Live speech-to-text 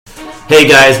Hey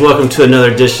guys, welcome to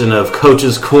another edition of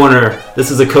Coaches Corner. This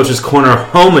is a Coaches Corner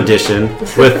home edition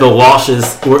with the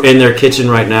Walshes. We're in their kitchen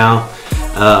right now.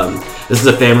 This is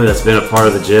a family that's been a part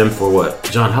of the gym for what?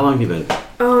 John, how long have you been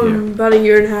here? About a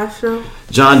year and a half now.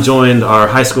 John joined our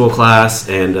high school class,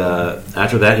 and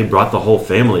after that he brought the whole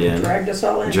family in. Dragged us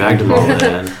all in. Dragged them all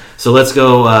in. So let's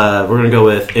go, we're going to go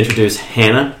with, introduce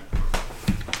Hannah.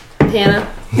 Mary.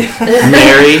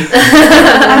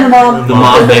 I'm the mom. The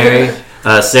mom, Mary.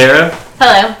 Sarah.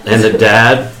 Hello. And the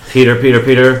dad,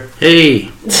 Peter. Hey.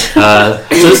 So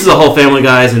this is a whole family,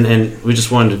 guys, and we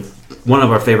just wanted to, one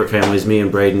of our favorite families, me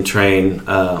and Bradon train, me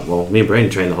and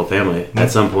Bradon train the whole family at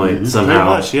some point,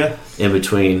 somehow, in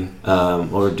between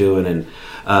what we're doing, and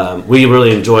we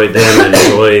really enjoyed them and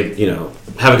enjoyed,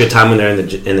 have a good time when they're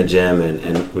in the gym,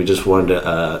 and we just wanted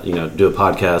to, do a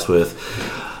podcast with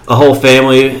a whole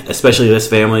family, especially this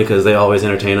family, because they always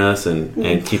entertain us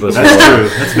and keep us. That's true.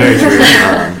 That's very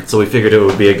true. So we figured it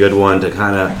would be a good one to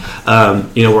kind of,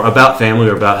 we're about family.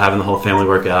 We're about having the whole family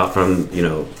work out from,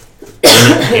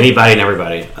 anybody and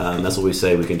everybody. That's what we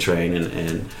say we can train,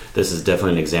 and this is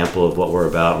definitely an example of what we're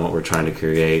about and what we're trying to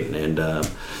create. And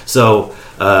so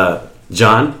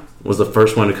John was the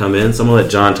first one to come in. So I'm going to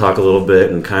let John talk a little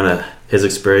bit and kind of his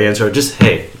experience, or just,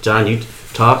 hey, John, you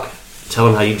talk. Tell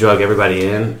them how you drug everybody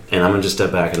in, and I'm going to just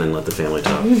step back and then let the family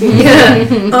talk.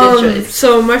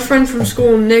 So my friend from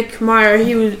school, Nick Meyer,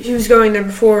 he was going there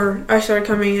before I started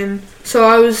coming in. So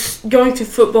I was going through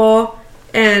football,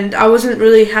 and I wasn't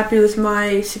really happy with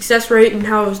my success rate and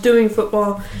how I was doing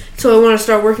football. So I wanted to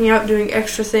start working out, doing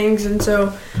extra things. And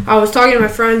so I was talking to my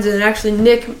friends, and actually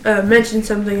Nick mentioned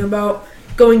something about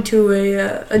going to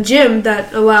a gym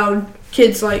that allowed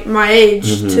kids like my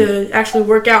age to actually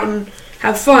work out and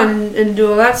have fun and do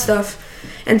all that stuff.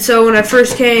 And so when I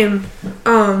first came,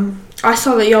 I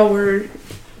saw that y'all were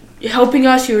helping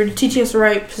us. You were teaching us the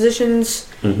right positions.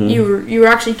 You were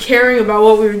actually caring about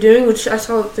what we were doing, which I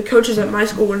saw the coaches at my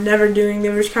school were never doing. They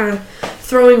were just kind of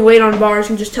throwing weight on bars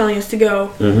and just telling us to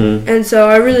go. And so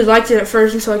I really liked it at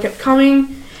first, and so I kept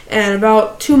coming. And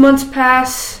about 3 months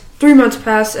pass,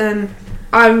 and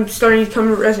I'm starting to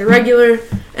come as a regular.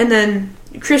 And then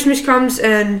Christmas comes,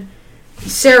 and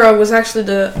Sarah was actually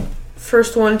the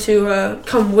first one to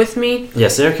come with me. Yeah,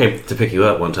 Sarah came to pick you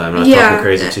up one time, and I was talking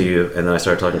crazy to you, and then I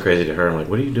started talking crazy to her. I'm like,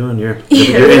 what are you doing? You're in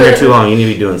here too long. You need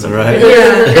to be doing something, right?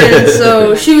 Yeah, and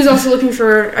so she was also looking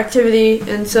for activity,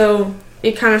 and so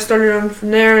it kind of started on from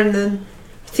there, and then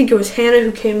I think it was Hannah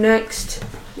who came next.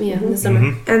 Yeah, in the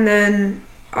summer. And then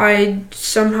I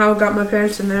somehow got my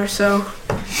parents in there, so...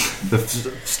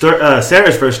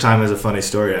 Sarah's first time is a funny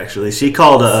story, actually. She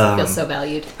called... I feel so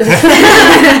valued.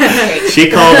 She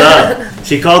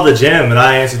called the gym, and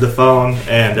I answered the phone,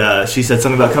 and she said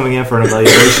something about coming in for an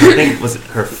evaluation. I think, was it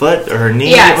her foot or her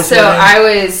knee? Yeah, so I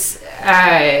was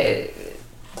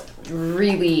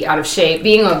really out of shape.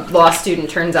 Being a law student,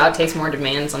 turns out, takes more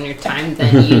demands on your time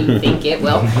than you think it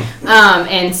will.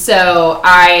 And so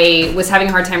I was having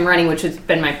a hard time running, which has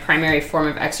been my primary form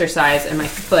of exercise, and my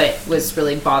foot was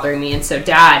really bothering me. And so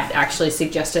Dad actually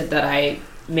suggested that I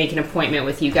make an appointment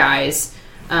with you guys.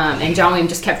 And John William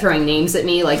just kept throwing names at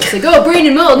me, like, oh,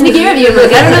 Brandon, Mo, take care of you. I'm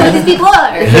like, I don't know who these people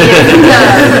are.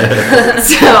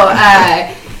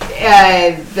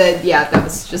 That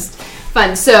was just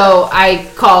fun. So I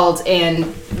called and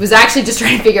was actually just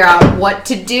trying to figure out what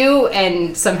to do,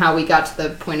 and somehow we got to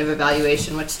the point of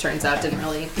evaluation, which turns out didn't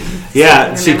really...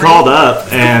 Yeah, she called up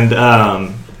and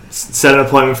set an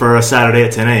appointment for a Saturday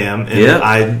at 10 a.m. and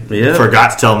I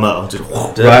forgot to tell Mo. Just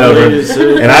right over.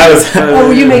 And I was...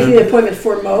 were you making the appointment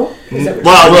for Mo?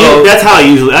 That's how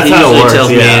it works. Tells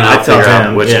me, and I'll tell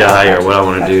him which guy or what I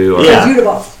want to do. Or, you the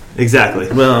boss. Exactly.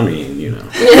 Well, I mean,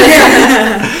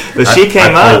 But she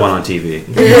came I up. one on TV.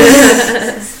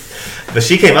 But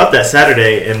she came up that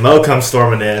Saturday, and Mo comes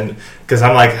storming in because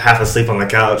I'm like half asleep on the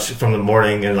couch from the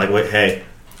morning, and like, wait, hey.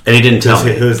 And he didn't tell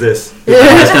me. Who's this?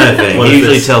 That kind of thing. He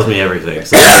usually tells me everything.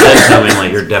 So he didn't tell me, I'm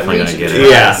like, you're definitely going to get it.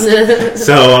 Yeah.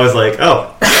 So I was like,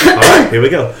 oh, all right, here we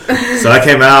go. So I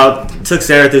came out, took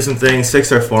Sarah through some things, fixed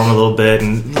her form a little bit,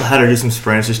 and had her do some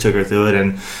sprints, just took her through it,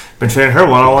 and been training her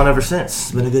one-on-one ever since.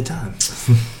 It's been a good time.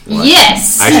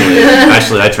 Yes!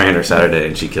 Actually, I trained her Saturday,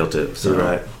 and she killed it. So.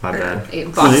 Right, my bad.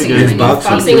 Boxing and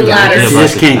ladders. You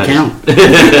just can't count.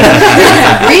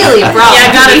 Really a problem. Yeah,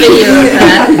 I got a video of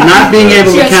that. Not being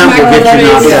able to count will get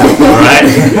you knocked out. Right.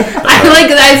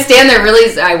 I stand there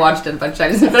really... I watched it a bunch of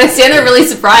times, but I stand there really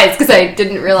surprised because I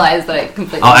didn't realize that I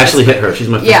completely... I'll actually hit her. She's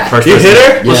my first You hit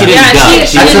her? Well, she didn't duck.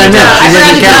 She didn't duck. I forgot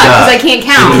to duck because I can't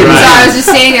count. So I was just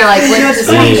standing there like... It's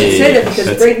funny you say that because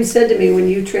Bradon said to me when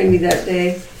you trained me that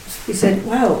day, he said,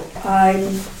 "Wow,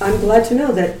 I'm glad to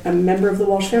know that a member of the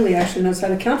Walsh family actually knows how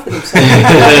to count for themselves."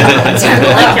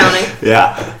 like counting.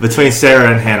 Yeah, between Sarah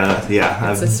and Hannah,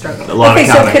 It's a struggle. a lot Okay,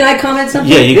 of so counting. can I comment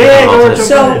something? Yeah, you can. Yeah, go ahead.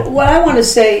 So what I want to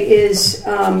say is,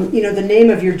 the name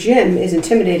of your gym is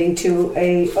intimidating to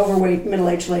a overweight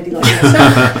middle-aged lady like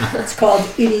myself. It's called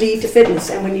Elite Fitness,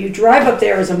 and when you drive up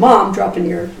there as a mom, dropping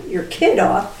your kid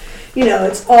off,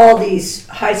 it's all these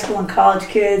high school and college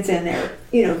kids, and they're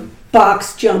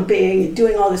box jumping and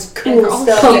doing all this cool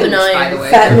stuff that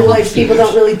fat middle-aged people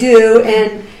don't really do,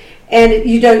 and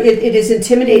it is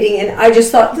intimidating. And I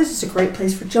just thought, this is a great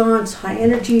place for John. It's high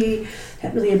energy.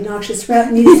 That really obnoxious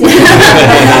rap music,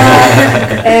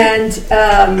 and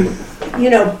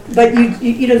but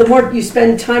the more you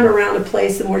spend time around a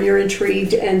place, the more you're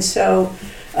intrigued. And so,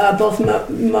 both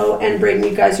Mo and Bradon,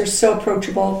 you guys are so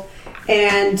approachable.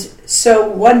 And so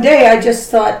one day I just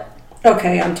thought,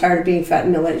 okay, I'm tired of being fat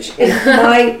and middle-aged.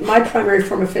 And my primary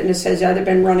form of fitness has either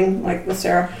been running, like with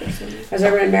Sarah, as I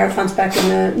ran marathons back in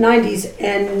the 90s,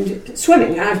 and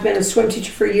swimming. I've been a swim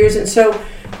teacher for years, and so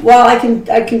while I can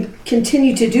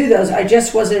continue to do those, I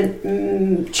just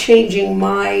wasn't changing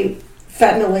my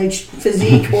fat middle-aged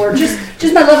physique or just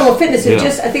my level of fitness. It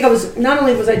I think I was, not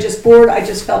only was I just bored, I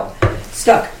just felt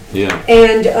stuck. Yeah.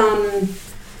 And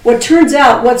what turns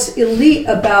out, what's elite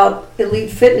about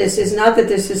elite fitness is not that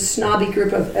there's this snobby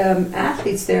group of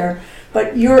athletes there,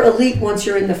 but you're elite once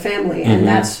you're in the family. And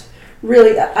that's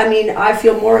really, I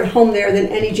feel more at home there than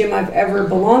any gym I've ever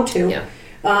belonged to. Yeah.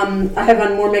 I have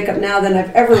on more makeup now than I've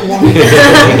ever worn.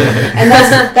 And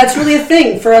that's really a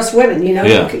thing for us women. You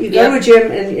go to a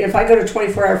gym, and if I go to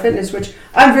 24-hour fitness, which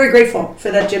I'm very grateful for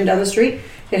that gym down the street,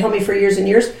 it helped me for years and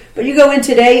years. But you go in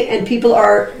today, and people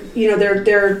are,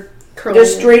 they're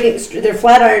straightening, they're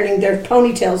flat ironing their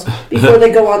ponytails before they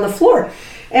go on the floor.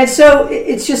 And so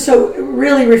it's just so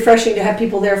really refreshing to have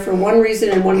people there for one reason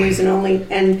and one reason only,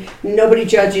 and nobody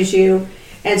judges you.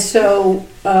 And so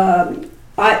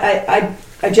I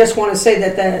just want to say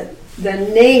that the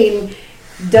name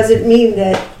doesn't mean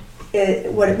that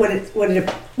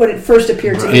what it first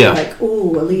appeared to me like,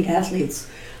 ooh, elite athletes.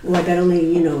 Ooh, I bet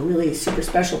only really super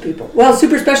special people. Well,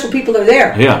 super special people are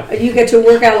there. Yeah. You get to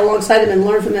work out alongside them and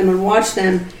learn from them and watch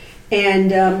them.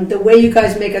 And the way you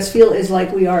guys make us feel is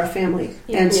like we are a family.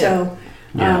 And so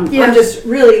I'm just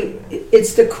really,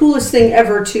 it's the coolest thing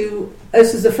ever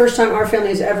this is the first time our family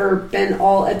has ever been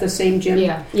all at the same gym.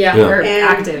 We're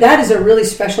active. That is a really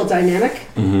special dynamic.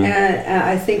 And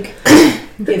I think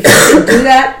if you can do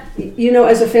that,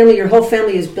 as a family, your whole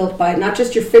family is built by not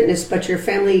just your fitness, but your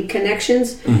family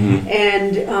connections.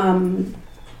 And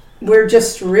we're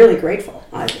just really grateful.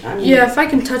 If I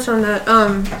can touch on that.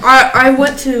 I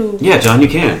went to... Yeah, John, you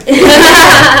can.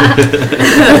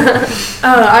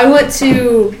 I went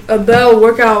to a Bell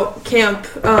workout camp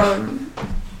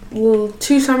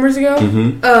 2 summers ago.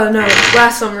 No,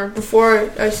 last summer,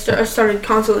 before I started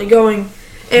constantly going.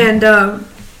 And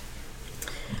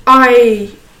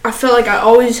I felt like I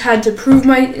always had to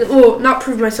not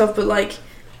prove myself, but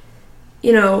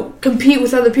compete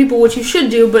with other people, which you should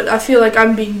do, but I feel like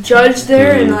I'm being judged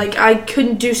there, and I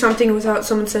couldn't do something without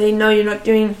someone saying, no, you're not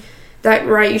doing that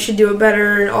right, you should do it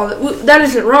better, and all that. Well, that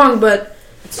isn't wrong, but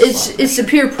it's the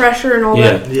peer pressure and all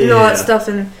that that stuff,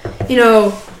 and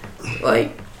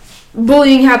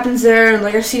bullying happens there, and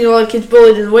I've seen a lot of kids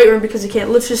bullied in the weight room because they can't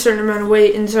lift a certain amount of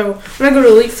weight. And so when I go to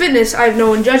Elite Fitness, I have no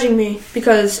one judging me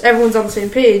because everyone's on the same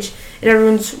page and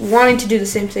everyone's wanting to do the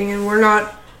same thing, and we're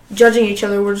not judging each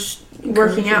other, we're just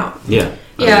working out.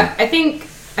 I think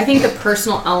the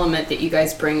personal element that you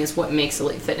guys bring is what makes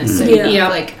Elite Fitness. So,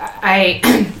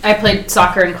 I played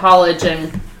soccer in college,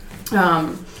 and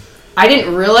I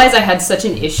didn't realize I had such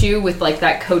an issue with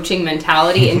that coaching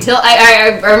mentality until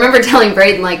I remember telling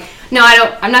Bradon no,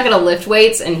 I'm not going to lift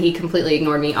weights, and he completely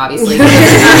ignored me, obviously. You don't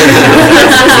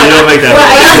make that.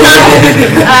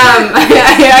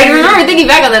 I remember thinking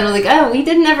back on that, and I was like, oh, we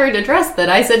didn't ever address that.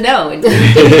 I said no, and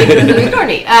he ignored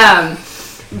me.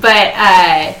 But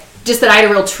just that I had a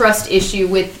real trust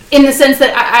issue in the sense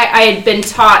that I had been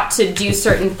taught to do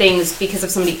certain things because of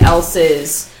somebody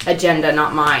else's agenda,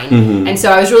 not mine. And so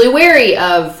I was really wary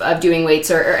of doing weights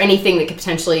or anything that could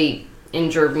potentially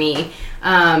injure me.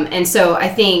 And so I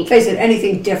think... Face it,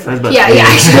 anything different.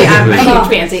 Actually, I'm a huge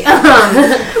fancy.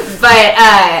 But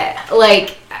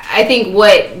I think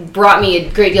what brought me a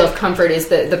great deal of comfort is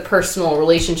the personal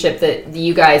relationship that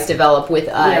you guys develop with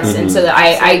us. And so that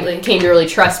I came to really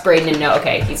trust Bradon and know,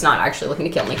 okay, he's not actually looking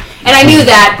to kill me. And I knew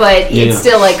that, but it's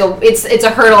still it's a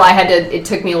hurdle it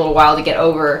took me a little while to get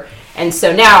over. And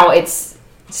so now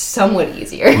somewhat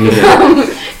easier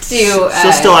to still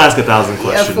ask 1,000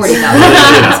 questions, 40,000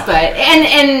 questions, but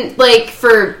and like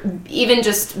for even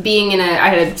just being I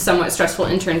had a somewhat stressful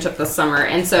internship this summer,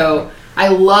 and so I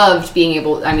loved being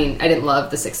able. I mean, I didn't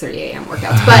love the 6:30 a.m.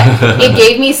 workouts, but it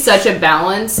gave me such a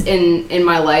balance in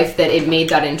my life that it made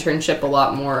that internship a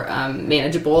lot more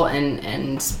manageable.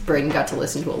 And Braden got to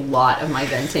listen to a lot of my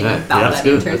venting about that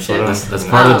internship. That's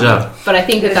part of the job. But I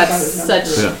think that's such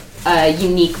a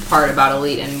unique part about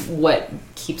Elite and what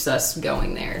keeps us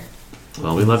going there.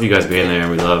 Well, we love you guys being there,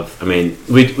 and we love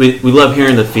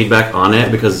hearing the feedback on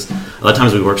it, because a lot of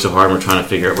times we work so hard and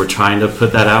we're trying to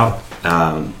put that out.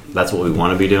 That's what we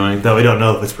want to be doing. Though we don't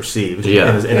know if it's perceived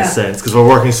in a sense, because we're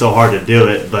working so hard to do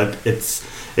it, but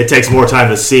it takes more time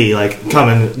to see, like, come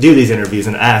and do these interviews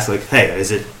and ask, like, hey,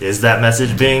 is that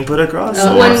message being put across?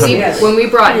 When we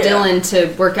brought Dylan to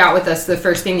work out with us, the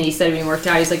first thing that he said when he worked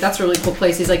out, he's like, that's a really cool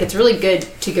place. He's like, it's really good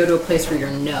to go to a place where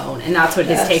you're known. And that's what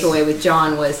his takeaway with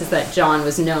John was, is that John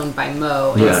was known by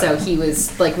Mo. And so he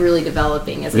was, like, really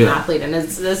developing as an athlete and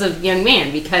as a young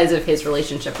man because of his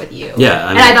relationship with you. Yeah.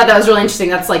 And I thought that was really interesting.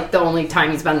 That's, like, the only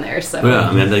time he's been there. So yeah,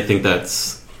 I mean, I think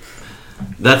that's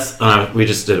we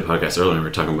just did a podcast earlier and we were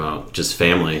talking about just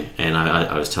family, and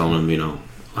I was telling him, you know,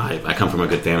 I come from a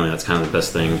good family. That's kind of the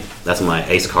best thing. That's my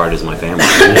ace card, is my family.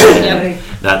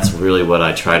 That's really what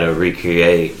I try to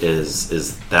recreate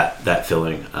is that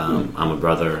feeling. I'm a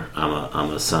brother, I'm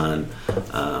a son,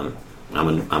 I'm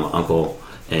an uncle,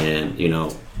 and you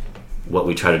know what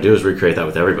we try to do is recreate that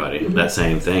with everybody. Mm-hmm. That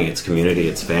same thing. It's community,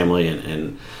 it's family,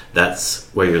 and that's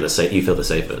where you feel the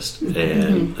safest.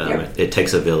 And it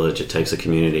takes a village, it takes a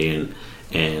community,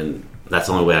 and that's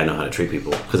the only way I know how to treat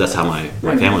people, because that's how my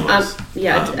family was.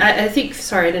 I think.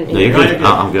 Sorry, I didn't. No, you're good.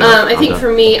 I'm good. I think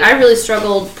for me, I really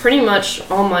struggled pretty much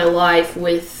all my life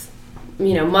with,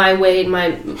 you know, my weight,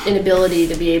 my inability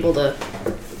to be able to,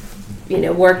 you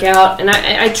know, work out. And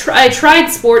I tried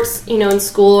sports, you know, in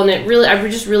school, and I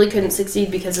just really couldn't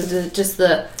succeed because of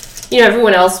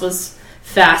everyone else was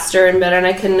faster and better, and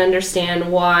I couldn't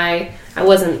understand why I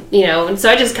wasn't, you know, and so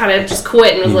I just kind of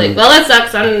quit and was like, well, that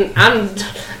sucks. I'm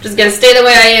just gonna stay the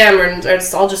way I am, or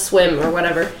I'll just swim or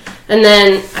whatever. And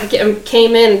then I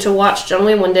came in to watch John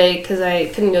Wayne one day because I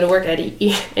couldn't go to work. I had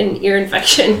an ear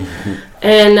infection,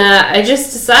 and I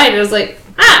just decided, I was like,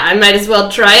 I might as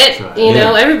well try it. You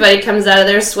know, everybody comes out of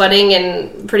there sweating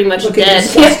and pretty much dead.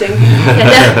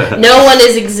 No one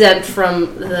is exempt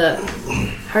from the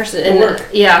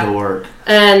work.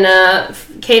 And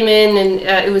came in, and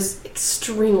it was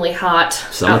extremely hot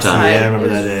outside. Yeah, I remember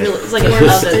that day. It was like an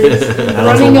oven.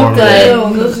 Running up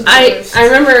I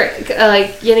remember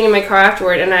getting in my car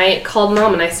afterward, and I called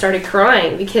Mom and I started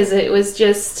crying because it was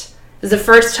the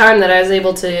first time that I was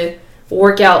able to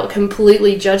work out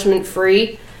completely judgment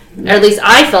free, or at least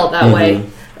I felt that way.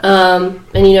 And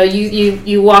you know,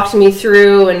 you walked me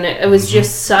through, and it was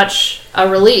just such a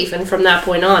relief. And from that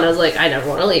point on, I was like, I never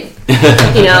want to leave.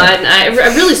 You know, and I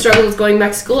really struggled with going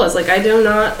back to school. I was like, I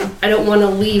don't want to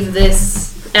leave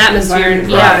this atmosphere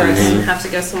and have to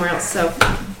go somewhere else. So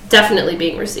definitely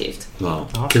being received. Wow.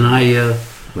 Can I?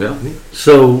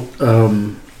 So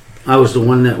I was the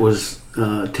one that was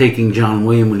taking John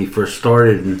Wayne when he first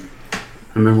started, and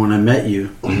I remember when I met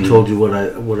you, I told you what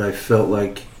I felt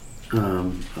like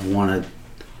I wanted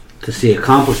to see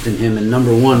accomplished in him, and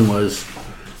number one was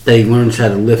that he learns how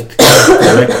to lift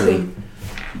correctly,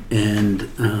 and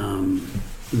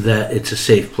that it's a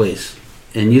safe place.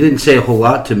 And you didn't say a whole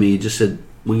lot to me. You just said,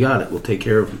 "We got it. We'll take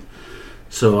care of him."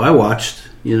 So I watched,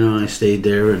 you know, and I stayed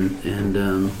there,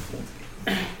 and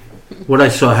what I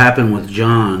saw happen with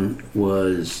John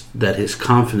was that his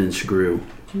confidence grew.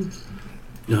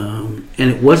 And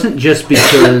it wasn't just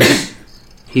because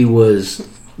he was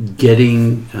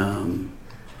getting,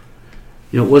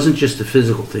 it wasn't just a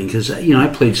physical thing. Because, you know, I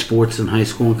played sports in high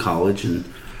school and college, and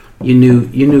you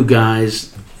knew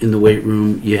guys in the weight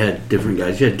room. You had different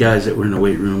guys. You had guys that were in the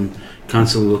weight room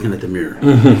constantly looking at the mirror.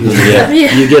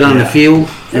 You get on the field.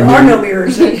 There are no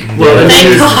mirrors. Well,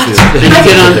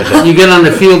 you get on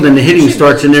the field, and the hitting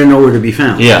starts, and they're nowhere to be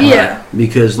found. Yeah.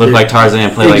 Because look like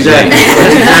Tarzan, play like Jake.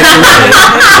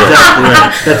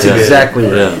 That's exactly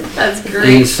right. Yeah. That's great.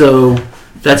 And so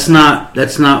that's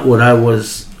not what I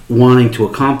was wanting to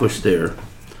accomplish there,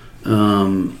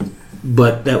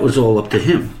 but that was all up to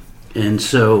him. And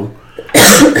so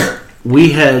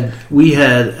we had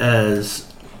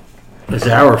as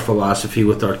our philosophy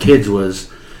with our kids was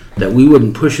that we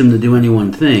wouldn't push them to do any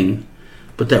one thing,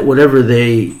 but that whatever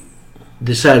they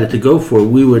decided to go for,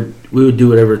 we would do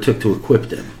whatever it took to equip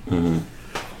them.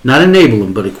 Not enable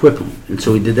them, but equip them. And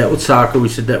so we did that with soccer. We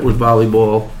did that with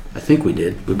volleyball. I think we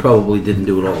did. We probably didn't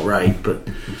do it all right, but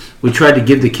we tried to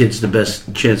give the kids the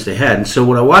best chance they had. And so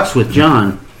what I watched with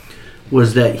John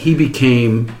was that he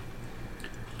became,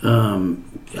 I'm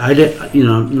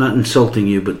not insulting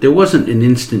you, but there wasn't an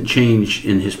instant change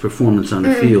in his performance on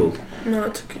the field. No,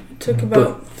 it took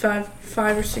about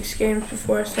five or six games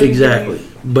before I started. Exactly.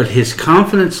 But his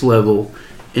confidence level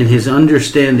and his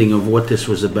understanding of what this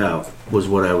was about was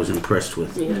what I was impressed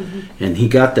with. Yeah. And he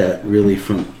got that really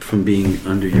from being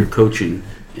under your coaching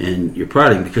and your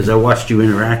prodding, because I watched you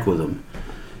interact with him.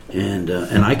 And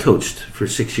I coached for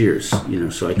 6 years,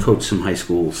 so I coached some high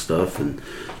school stuff, and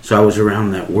so I was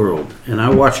around that world. And I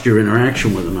watched your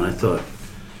interaction with him, and I thought,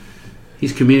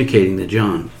 he's communicating to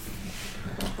John.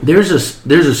 There's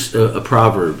a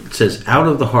proverb that says, out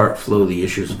of the heart flow the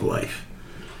issues of life.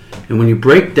 And when you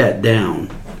break that down,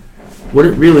 what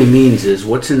it really means is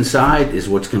what's inside is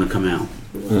what's going to come out.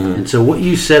 Mm-hmm. And so what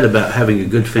you said about having a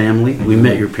good family, we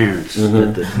met your parents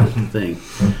at the thing.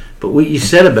 But what you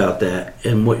said about that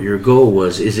and what your goal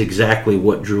was is exactly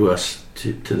what drew us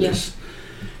to this.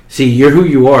 See, you're who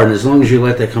you are, and as long as you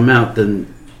let that come out,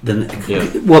 then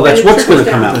well, that's what's going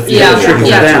to come out. It trickles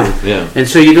down. Yeah. And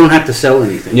so you don't have to sell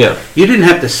anything. Yeah. You didn't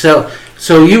have to sell.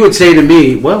 So you would say to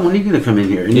me, well, when are you going to come in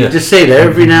here? And you just say that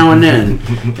every now and then,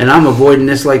 and I'm avoiding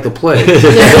this like the plague.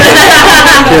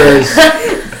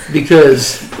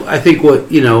 because I think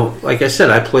like I said,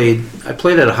 I played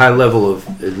at a high level of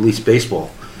at least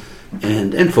baseball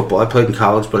and football. I played in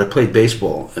college, but I played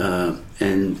baseball.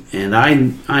 And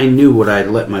I knew what I had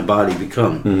let my body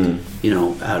become,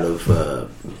 out of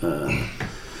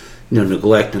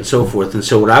neglect and so forth. And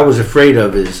so what I was afraid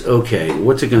of is, okay,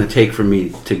 what's it going to take for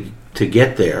me to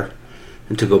get there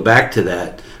and to go back to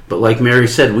that? But like Mary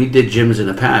said, we did gyms in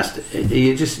the past.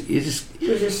 You just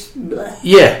blah.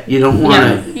 Yeah, you don't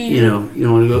want to. You don't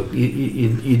want to go.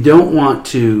 You don't want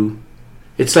to.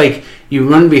 It's like you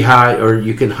run behind, or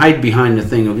you can hide behind the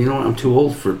thing of, I'm too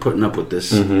old for putting up with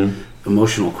this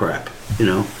emotional crap.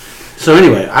 So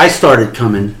anyway, I started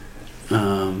coming,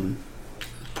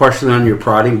 partially on your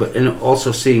prodding, but and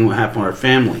also seeing what happened with our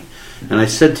family. And I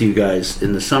said to you guys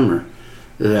in the summer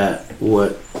that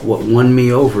what won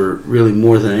me over really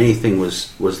more than anything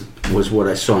was what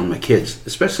I saw in my kids,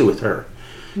 especially with her.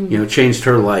 Changed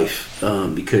her life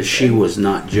because she was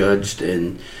not judged,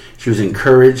 and she was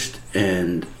encouraged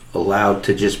and allowed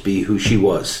to just be who she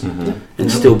was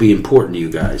and still be important to you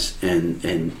guys.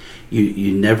 And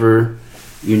you never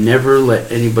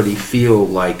let anybody feel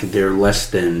like they're less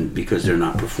than because they're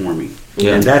not performing.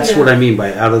 Yeah. And that's what I mean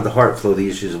by out of the heart flow the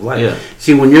issues of life. Yeah.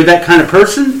 See, when you're that kind of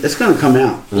person, it's going to come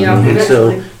out. Yeah. And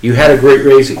so you had a great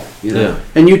raising,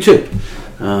 and you too.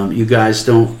 You guys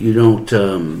don't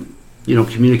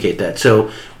communicate that.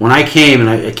 So when I came, and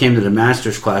I came to the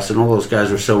master's class, and all those guys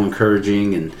were so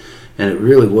encouraging, and it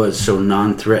really was so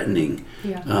non-threatening.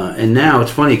 Yeah. And now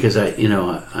it's funny because I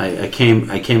came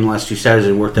the last 2 Saturdays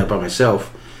and worked out by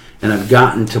myself, and I've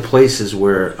gotten to places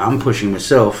where I'm pushing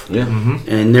myself,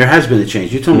 and there has been a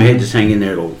change. You told me, hey, just hang in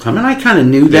there, it'll come, and I kind of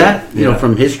knew that,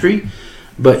 from history,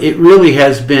 but it really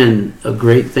has been a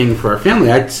great thing for our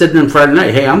family. I said to them Friday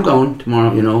night, hey, I'm going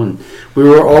tomorrow, and we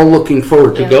were all looking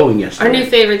forward to going yesterday. Our new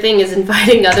favorite thing is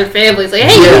inviting other families. Like,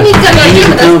 hey, you need to come out here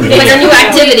with us. It's a new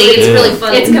activity. It's really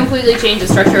fun. It's completely changed the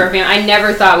structure of our family. I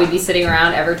never thought we'd be sitting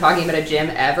around ever talking about a gym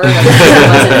ever.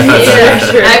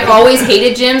 I've always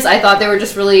hated gyms. I thought they were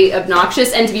just really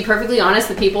obnoxious. And to be perfectly honest,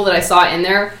 the people that I saw in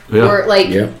there were like,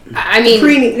 I mean,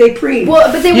 they preened.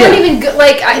 Well, but they weren't even good.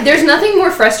 Like, there's nothing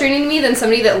more frustrating to me than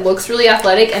somebody that looks really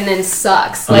athletic and then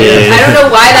sucks. Like, I don't know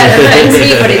why that offends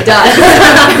me, but it does.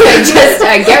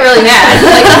 I get really mad.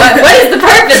 Like, what is the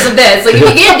purpose of this? Like, if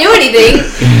you can't do anything.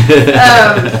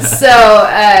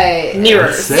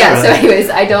 Mirrors. Yeah, so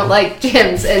anyways, I don't like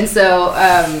gyms. And so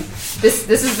this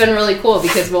has been really cool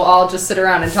because we'll all just sit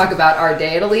around and talk about our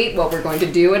day at Elite, what we're going to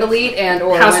do at Elite, and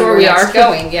or how sore we are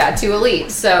going to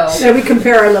Elite. So we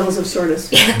compare our levels of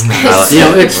soreness. I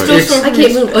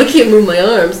can't move my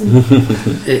arms.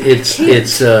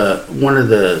 It's one of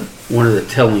the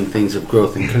telling things of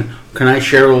growth. And can I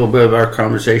share a little bit of our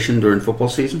conversation during football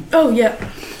season? Oh, yeah.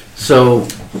 So,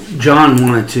 John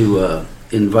wanted to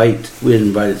we had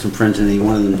invited some friends, and he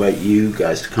wanted to invite you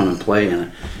guys to come and play.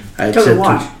 And I had said to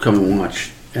him, come and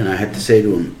watch. And I had to say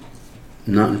to him,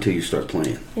 not until you start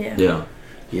playing. Yeah.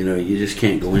 You just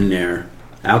can't go in there,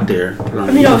 out there.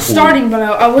 I was starting, but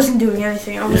I wasn't doing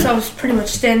anything. I was pretty much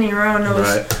standing around.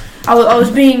 I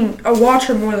was being a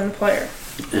watcher more than a player.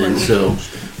 And so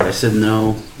I said,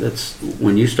 no, that's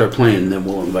when you start playing, then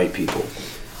we'll invite people.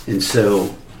 And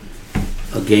so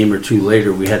a game or two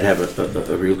later, we had to have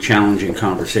a real challenging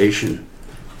conversation.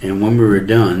 And when we were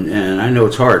done, and I know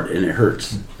it's hard and it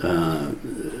hurts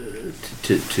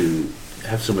to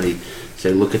have somebody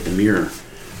say, look at the mirror.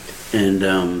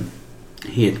 And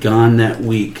he had gone that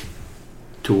week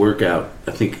to work out.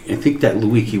 I think that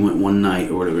week he went one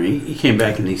night or whatever. He came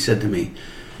back and he said to me,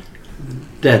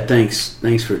 Dad,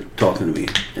 thanks for talking to me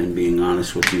and being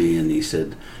honest with me. And he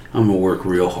said, I'm going to work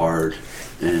real hard.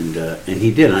 And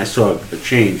he did. And I saw a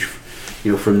change,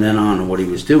 from then on and what he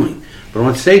was doing. But I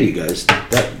want to say to you guys,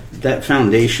 that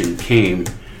foundation came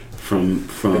from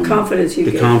the confidence you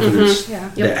the gave. confidence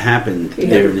that happened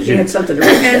there in the He gym. had something to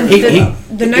write And down.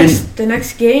 the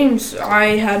next games,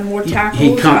 I had more tackles.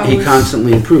 He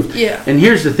constantly improved. Yeah. And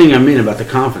here's the thing I mean about the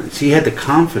confidence. He had the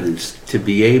confidence to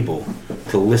be able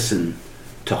to listen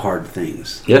to hard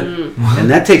things. Yeah. And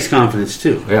that takes confidence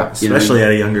too. Yeah. Especially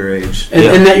at a younger age.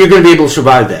 And that you're going to be able to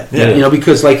survive that. Yeah.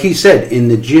 Because like he said, in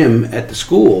the gym at the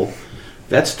school,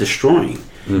 that's destroying.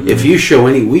 Mm-hmm. If you show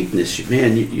any weakness,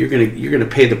 man, you're gonna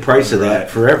pay the price of that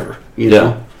forever. You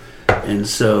know. And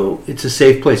so it's a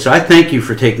safe place. So I thank you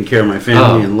for taking care of my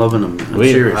family and loving them. I'm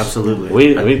serious. Absolutely.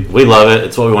 We love it.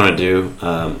 It's what we want to do.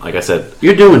 Like I said,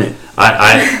 You're doing it.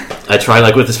 I try,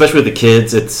 like especially with the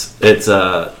kids. It's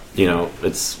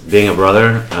being a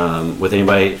brother with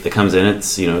anybody that comes in.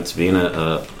 It's being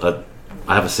a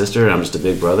I have a sister, and I'm just a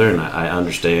big brother, and I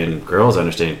understand girls. I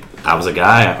understand. I was a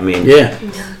guy. I mean,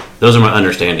 those are my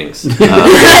understandings. That's what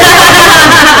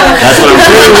I'm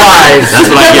really wise. That's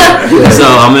what I get. So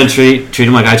I'm gonna treat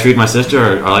him like I treat my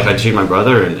sister, or like I treat my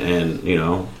brother, and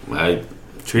I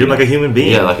treat him like a human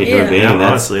being. Yeah, like a human being. Yeah,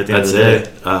 honestly, at the end of the day.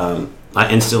 I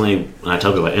instantly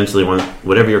tell people, want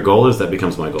whatever your goal is, that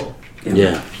becomes my goal.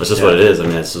 Yeah. That's just what it is. I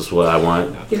mean, that's just what I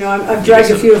want. I've dragged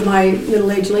a few of my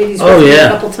middle-aged ladies with me a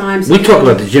couple times. We talk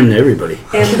about the gym to everybody.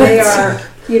 And they are,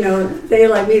 they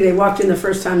like me. They walked in the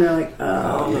first time. They're like,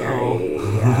 "Oh, Mary,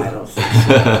 I don't think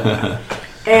so."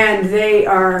 And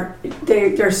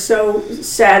they're so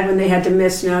sad when they had to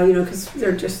miss now, because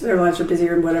their lives are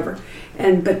busier and whatever.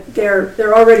 But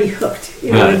they're already hooked.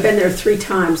 They've been there 3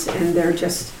 times, and they're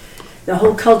just. The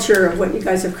whole culture of what you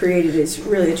guys have created is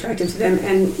really attractive to them.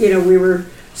 And, we were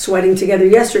sweating together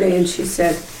yesterday, and she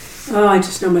said, "Oh, I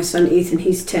just know my son Ethan,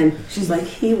 he's 10. She's like,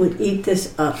 he would eat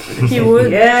this up." He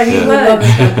would. Yeah, he would.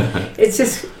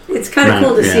 It's kind of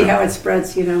cool to see how it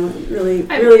spreads, really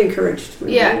encouraged.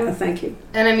 Yeah. I want to thank you.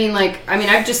 And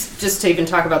I've just to even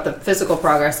talk about the physical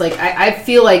progress, I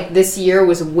feel like this year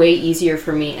was way easier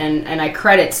for me, and I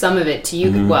credit some of it to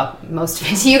you, well, most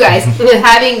of it to you guys,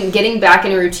 getting back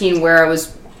in a routine where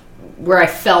I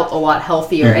felt a lot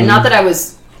healthier, and not that I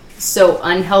was so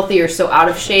unhealthy or so out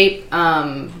of shape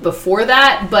before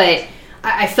that, but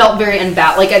I felt very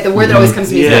unbalanced. Like the word that always comes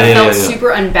to me is that I felt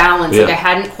super unbalanced. Like I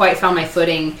hadn't quite found my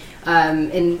footing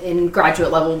in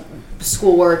graduate level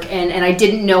schoolwork, and I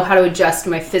didn't know how to adjust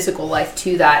my physical life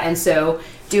to that. And so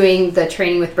doing the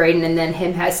training with Bradon and then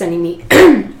him sending me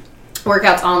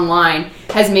workouts online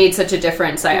has made such a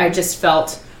difference. I just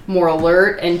felt more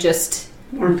alert and just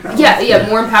more empowered.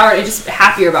 More empowered and just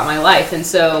happier about my life. And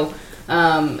so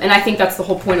and I think that's the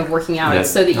whole point of working out. It's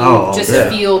so that you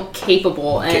feel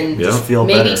capable and feel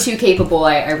maybe better. too capable.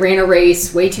 I ran a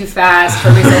race way too fast,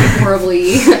 hurt myself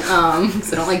horribly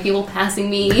because I don't like people passing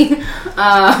me.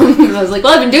 I was like,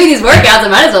 well, I've been doing these workouts, I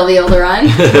might as well be able to run.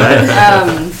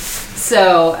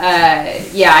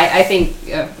 I think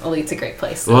Elite's a great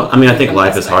place. Well, I think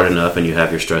life is hard enough, and you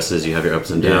have your stresses, you have your ups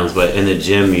and downs, but in the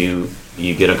gym, you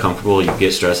get uncomfortable, you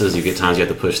get stresses, you get times you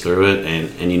have to push through it, and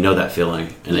that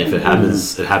feeling. And if it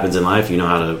happens in life, you know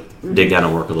how to dig down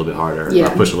and work a little bit harder, or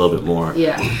push a little bit more.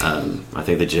 Yeah. I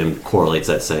think the gym correlates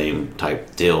that same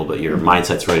type deal, but your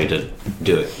mindset's ready to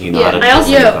do it. You know how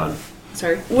to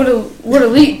Sorry. What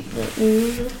Elite?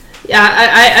 Yeah,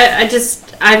 I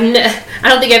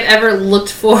don't think I've ever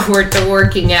looked forward to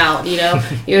working out,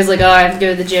 It was like, oh, I have to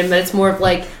go to the gym, but it's more of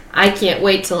like, I can't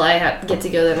wait till I get to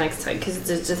go the next time, because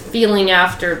there's a feeling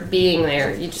after being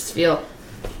there, you just feel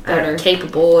better,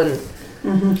 capable, and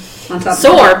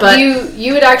sore. But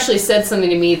you had actually said something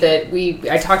to me that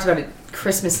I talked about at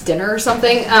Christmas dinner or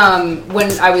something when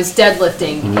I was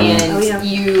deadlifting, and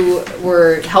you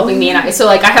were helping me, and I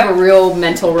have a real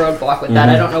mental roadblock with that.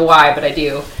 I don't know why, but I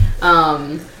do.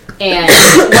 And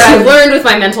what I learned with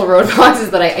my mental roadblocks is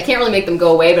that I can't really make them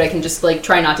go away, but I can just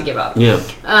try not to give up. Yeah.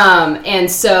 And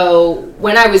so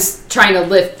when I was trying to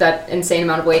lift that insane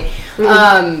amount of weight,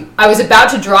 I was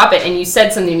about to drop it, and you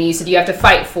said something to me. You said you have to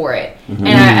fight for it, and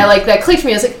I that clicked for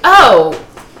me. I was like, oh,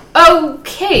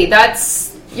 okay,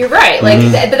 you're right.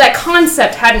 But that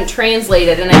concept hadn't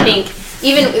translated, and I think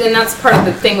and that's part of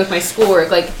the thing with my schoolwork.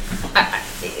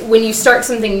 when you start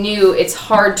something new, it's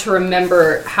hard to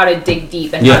remember how to dig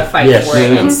deep and how to fight for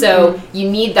it. And so you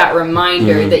need that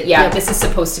reminder that, this is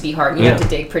supposed to be hard. And you have to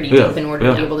dig pretty deep in order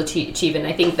to be able to achieve it. And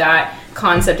I think that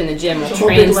concept in the gym will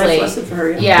translate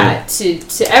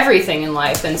to everything in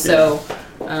life. And so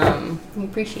we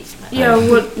appreciate that. Yeah,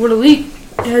 what Elite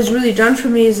has really done for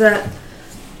me is that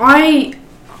I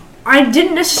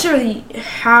didn't necessarily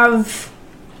have...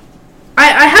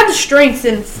 I had the strength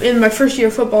in my first year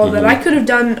of football that I could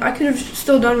have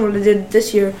still done what I did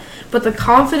this year, but the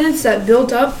confidence that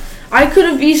built up, I could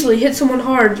have easily hit someone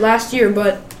hard last year,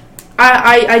 but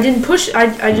I didn't push,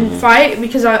 I didn't fight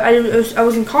because I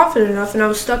wasn't confident enough, and I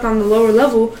was stuck on the lower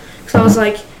level because I was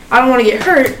like, I don't want to get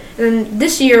hurt. And then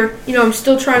this year, I'm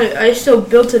still I still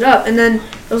built it up, and then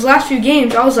those last few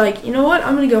games, I was like, you know what,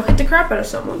 I'm gonna go hit the crap out of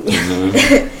someone.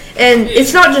 And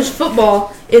it's not just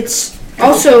football, it's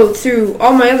also through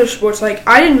all my other sports. Like,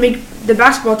 I didn't make the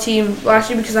basketball team last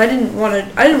year because I didn't want to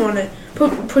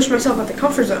push myself out the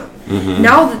comfort zone.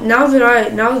 Now that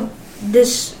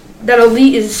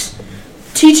Elite is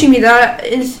teaching me that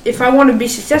if I want to be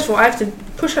successful, I have to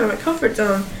push out of my comfort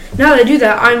zone. Now that I do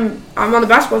that, I'm on the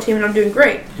basketball team and I'm doing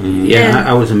great. Yeah,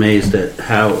 I was amazed at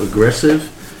how aggressive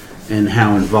and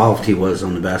how involved he was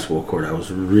on the basketball court. I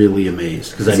was really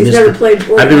amazed because I've been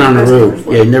on the road.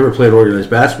 Before. Yeah, he never played organized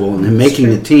basketball, and then making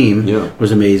the team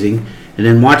was amazing. And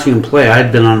then watching him play, I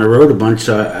had been on the road a bunch,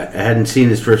 so I hadn't seen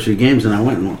his first few games, and I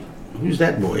went, well, who's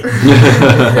that boy?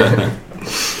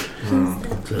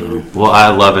 Well, I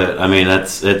love it. I mean,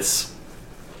 it's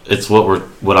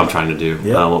what I'm trying to do.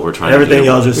 What we're trying Everything to do.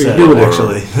 y'all just said,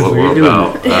 actually. What we're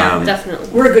about. Definitely.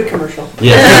 We're a good commercial.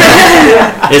 Yeah.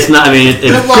 It's not. I mean, it's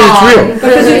real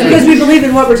because we believe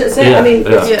in what we're saying. I mean,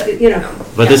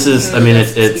 But this is. I mean,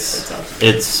 it's.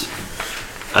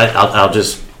 I'll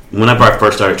just. Whenever I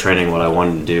first started training, what I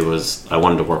wanted to do was I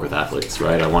wanted to work with athletes,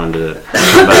 right? I wanted to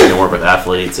come back and work with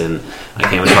athletes, and I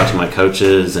came and talked to my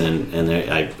coaches, and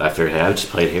I figured, hey, I just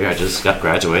played here. I just got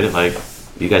graduated, like.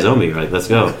 You guys owe me, right? Let's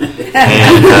go. And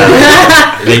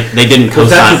they didn't co-sign.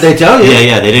 That's what they tell you.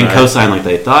 Yeah, they didn't co-sign like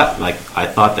they thought, like I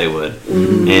thought they would.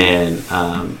 And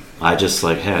I just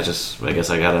like, hey, I guess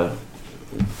I gotta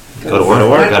go to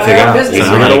work. Gotta figure out.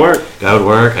 Gotta work. Go to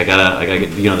work. I gotta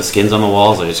get the skins on the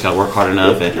walls. I just gotta work hard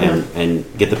enough and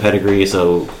get the pedigree.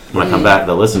 So when I come back,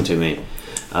 they'll listen to me.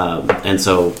 And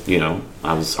so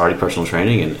I was already personal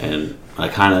training, and I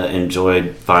kind of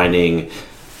enjoyed finding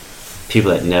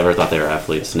people that never thought they were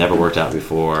athletes, never worked out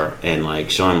before, and like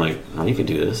showing like, oh, you can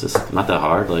do this. It's not that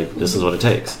hard. Like, this is what it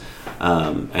takes.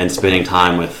 And spending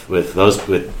time with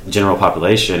general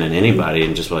population and anybody,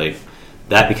 and just like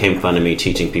that became fun to me,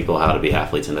 teaching people how to be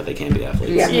athletes and that they can be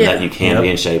athletes, and that you can be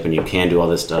in shape and you can do all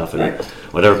this stuff, and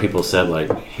whatever people said,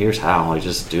 like, here's how. Like,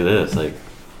 just do this. Like,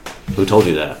 who told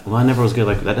you that? Well, I never was good.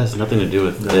 Like, that has nothing to do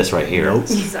with this right here.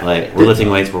 Exactly. Like, we're lifting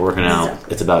weights, we're working out.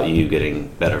 It's about you getting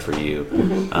better for you.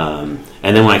 And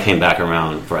then when I came back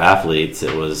around for athletes,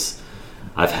 it was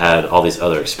I've had all these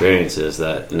other experiences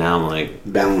that now I'm like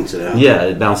balance it out. Yeah,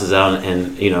 it balances out,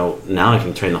 and now I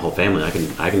can train the whole family. I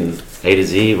can A to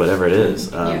Z, whatever it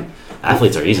is.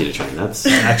 Athletes are easy to train. That's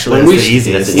actually the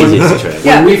easiest. to train.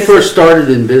 When we first started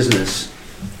in business.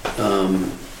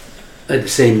 I had the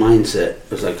same mindset.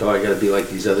 It was like, oh, I got to be like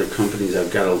these other companies.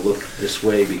 I've got to look this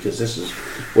way because this is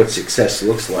what success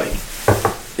looks like.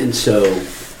 And so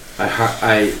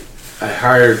I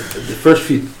hired the first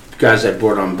few guys I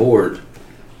brought on board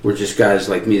were just guys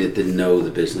like me that didn't know the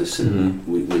business, and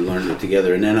we learned it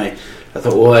together. And then I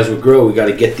thought, well, as we grow, we got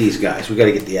to get these guys. We got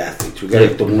to get the athletes. We got to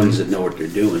get the ones that know what they're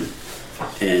doing.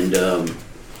 And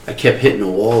I kept hitting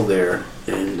a wall there,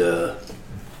 and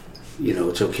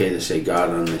it's okay to say God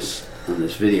on this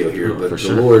video here, but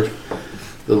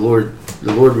the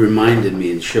Lord reminded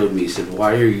me and showed me. He said,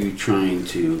 "Why are you trying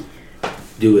to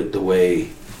do it the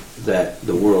way that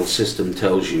the world system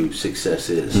tells you success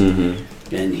is?"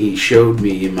 And He showed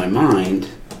me in my mind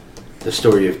the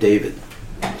story of David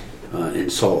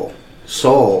and Saul.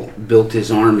 Saul built his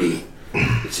army.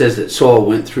 It says that Saul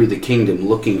went through the kingdom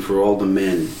looking for all the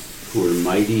men who were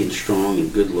mighty and strong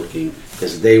and good looking,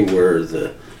 because they were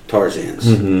the Tarzans.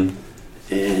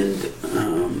 And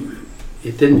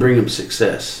it didn't bring him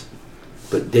success.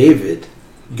 But David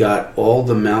got all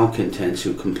the malcontents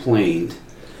who complained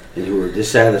and who were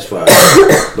dissatisfied,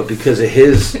 but because of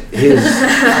his culture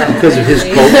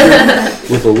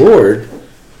with the Lord,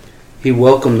 he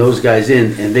welcomed those guys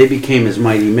in, and they became his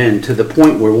mighty men, to the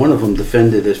point where one of them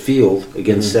defended a field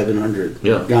against 700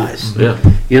 guys. You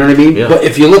know what I mean? But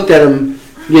if you looked at him,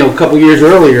 a couple years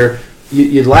earlier,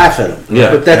 you'd laugh at him.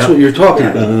 But that's what you're talking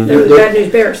about. The bad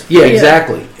news bears. Yeah,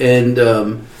 exactly. And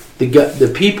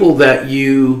the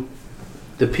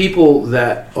people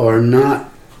that are not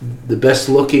the best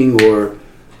looking or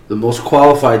the most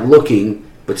qualified looking,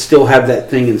 but still have that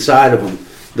thing inside of them,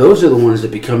 those are the ones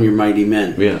that become your mighty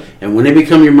men. Yeah. And when they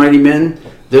become your mighty men,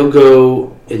 they'll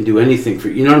go and do anything for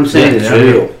you. You know what I'm saying? It's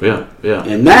real. Yeah, yeah.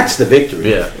 And that's the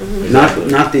victory. Yeah. Mm-hmm.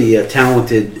 Not the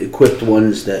talented, equipped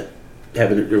ones that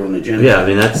have their own agenda. Yeah, I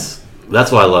mean that's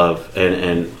what I love,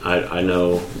 and I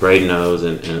know Bradon knows,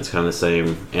 and it's kind of the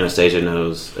same. Anastasia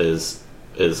knows is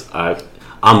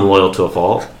I'm loyal to a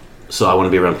fault, so I want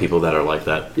to be around people that are like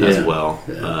that as well,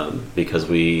 because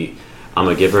I'm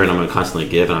a giver and I'm going to constantly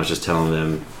give, and I was just telling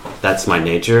them that's my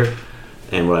nature.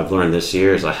 And what I've learned this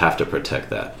year is I have to protect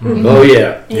that. Mm-hmm. Oh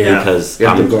yeah, because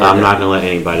I'm not going to let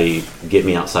anybody get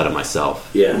me outside of myself.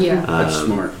 Yeah, that's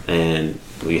smart. And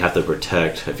we have to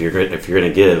protect. If you're going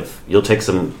to give, you'll take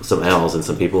some L's, and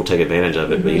some people will take advantage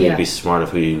of it. But you need to be smart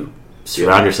of who you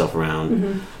surround yourself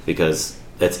around, because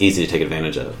that's easy to take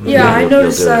advantage of. Yeah, I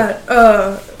noticed that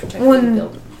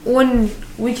one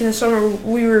week in the summer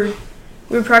we were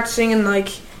practicing, and like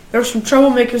there were some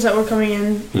troublemakers that were coming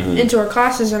into our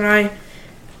classes, and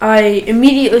I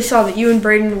immediately saw that you and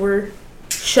Bradon were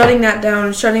shutting that down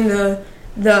and shutting the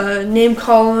name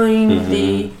calling,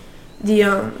 the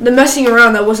messing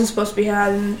around that wasn't supposed to be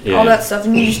had, and all that stuff,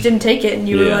 and you just didn't take it, and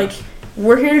you were like,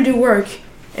 we're here to do work,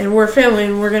 and we're a family,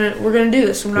 and we're gonna do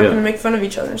this. We're not gonna make fun of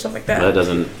each other and stuff like that. That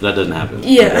doesn't happen.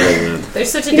 Yeah, there's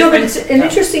such a difference. But it's an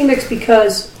interesting mix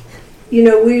because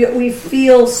we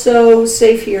feel so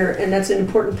safe here, and that's an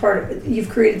important part. You've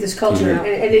created this culture, and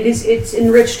it's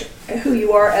enriched who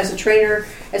you are as a trainer,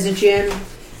 as a gym.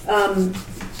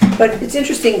 But it's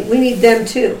interesting. We need them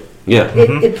too. Yeah.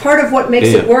 It part of what makes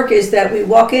it work is that we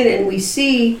walk in and we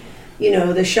see,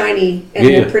 the shiny and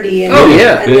the pretty and,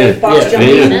 the box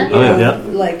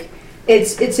jumping. Like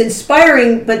it's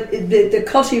inspiring, but the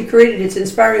culture you've created, it's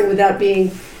inspiring without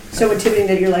being so intimidating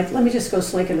that you're like, let me just go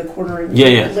slink in the corner and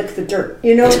lick the dirt.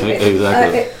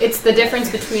 Exactly. It's the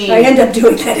difference between. I end up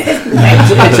doing that.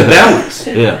 It's a balance.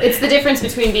 Yeah. It's the difference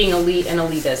between being elite and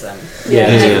elitism.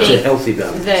 It's a healthy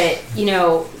balance. That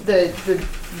the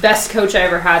best coach I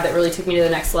ever had that really took me to the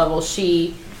next level.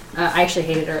 She, I actually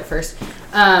hated her at first.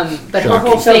 But her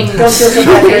whole thing. Don't feel so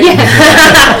bad.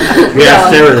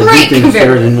 Sarah, the thing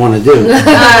Sarah didn't want to do.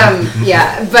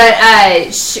 But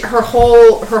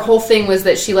her whole thing was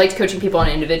that she liked coaching people on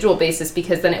an individual basis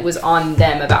because then it was on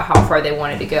them about how far they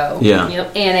wanted to go. Yeah.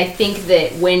 And I think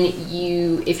that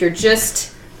if you're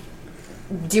just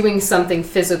doing something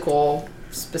physical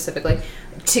specifically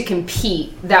to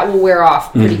compete, that will wear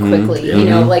off pretty quickly.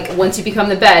 Like once you become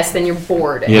the best, then you're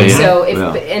bored. So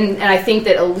and I think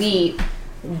that elite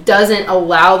doesn't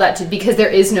allow that to, because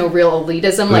there is no real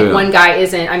elitism. Like one guy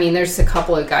isn't. I mean, there's a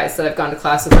couple of guys that I've gone to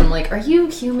class with. I'm like, are you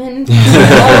human?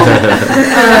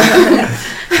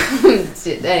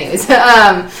 Anyways,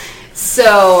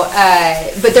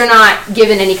 but they're not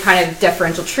given any kind of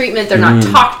deferential treatment. They're not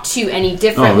talked to any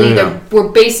differently. We're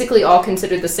basically all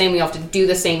considered the same. We all have to do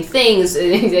the same things.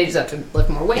 They just have to lift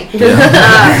more weight.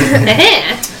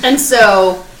 And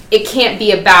so it can't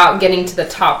be about getting to the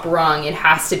top rung. It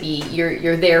has to be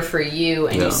you're there for you,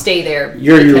 and you stay there.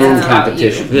 You're your own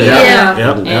competition.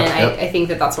 I think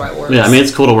that's why it works. Yeah, I mean,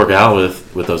 it's cool to work out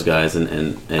with those guys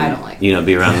and I don't like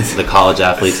be around the college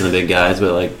athletes and the big guys,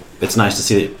 but like, it's nice to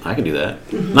see that I can do that.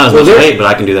 Not as much weight, but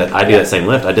I can do that. I do that same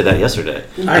lift. I did that yesterday.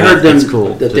 I heard them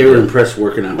that they were impressed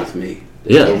working out with me.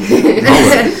 Yeah.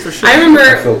 For sure. I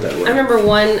remember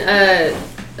one.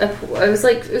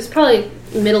 It was probably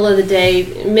middle of the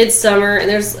day, midsummer,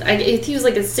 and he was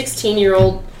like a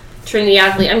 16-year-old Trinity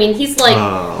athlete. I mean, he's like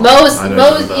Mo's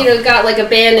got like a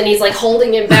band, and he's like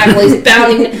holding him back while he's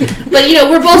bounding. But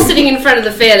we're both sitting in front of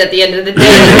the fan at the end of the day.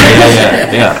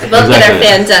 Both get our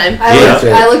fan time.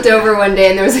 I looked over one day,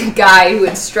 and there was a guy who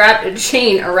had strapped a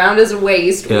chain around his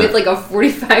waist with like a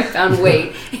 45-pound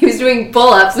weight. He was doing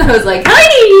pull-ups, and I was like,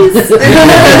 "Nice!"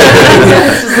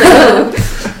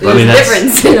 Well, I mean, that's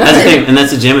the thing, and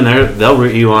that's the gym, and they'll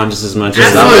root you on just as much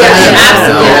as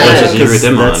you root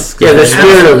them on. Yeah, the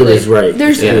spirit of it is right.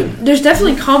 There's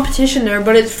definitely competition there,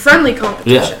 but it's friendly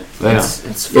competition. It's fun.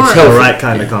 It's the right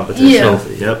kind of competition.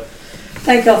 Healthy. Yep.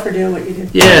 Thank y'all for doing what you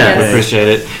did. Yeah, we appreciate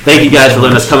it. Thank you guys for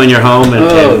letting us come in your home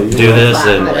and do this,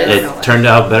 and it turned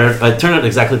out better. It turned out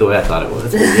exactly the way I thought it would.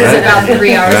 It's about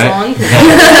 3 hours long.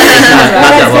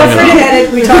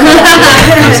 We talk about it.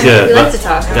 That's good. We like to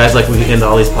talk. Guys, like we end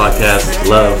all these podcasts,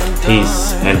 love,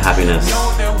 peace, and happiness.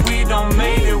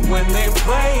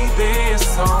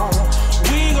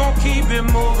 Keep it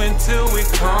moving till we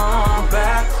come back.